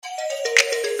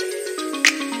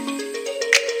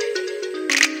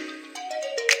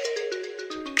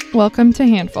Welcome to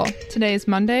Handful. Today is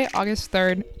Monday, August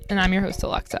 3rd, and I'm your host,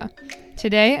 Alexa.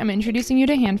 Today, I'm introducing you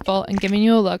to Handful and giving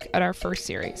you a look at our first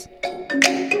series.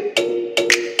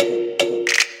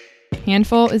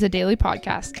 Handful is a daily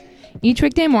podcast. Each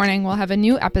weekday morning, we'll have a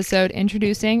new episode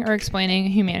introducing or explaining a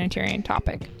humanitarian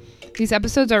topic. These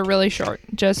episodes are really short,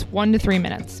 just 1 to 3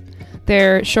 minutes.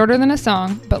 They're shorter than a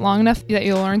song, but long enough that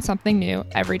you'll learn something new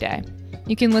every day.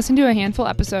 You can listen to a Handful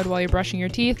episode while you're brushing your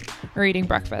teeth or eating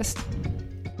breakfast.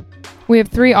 We have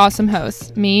 3 awesome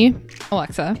hosts, me,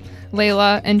 Alexa,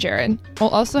 Layla, and Jared. We'll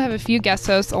also have a few guest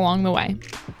hosts along the way.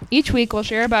 Each week, we'll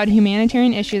share about a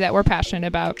humanitarian issue that we're passionate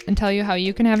about and tell you how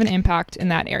you can have an impact in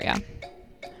that area.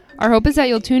 Our hope is that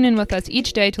you'll tune in with us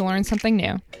each day to learn something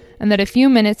new, and that a few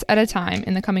minutes at a time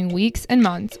in the coming weeks and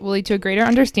months will lead to a greater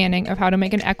understanding of how to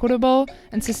make an equitable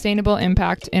and sustainable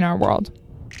impact in our world.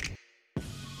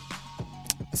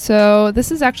 So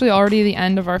this is actually already the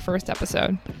end of our first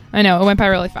episode. I know, it went by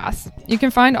really fast. You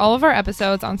can find all of our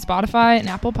episodes on Spotify and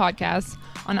Apple Podcasts,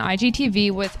 on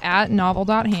IGTV with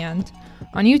 @novel.hand,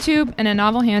 on YouTube, and at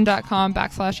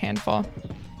novelhand.com/handful.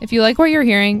 If you like what you're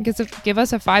hearing, give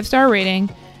us a 5-star rating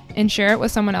and share it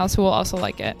with someone else who will also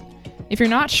like it. If you're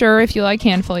not sure if you like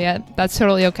Handful yet, that's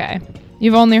totally okay.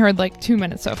 You've only heard like 2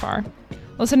 minutes so far.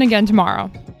 Listen again tomorrow.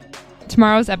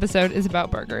 Tomorrow's episode is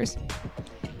about burgers.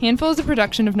 Handful is a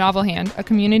production of Novel Hand, a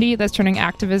community that's turning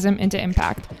activism into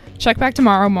impact. Check back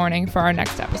tomorrow morning for our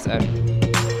next episode.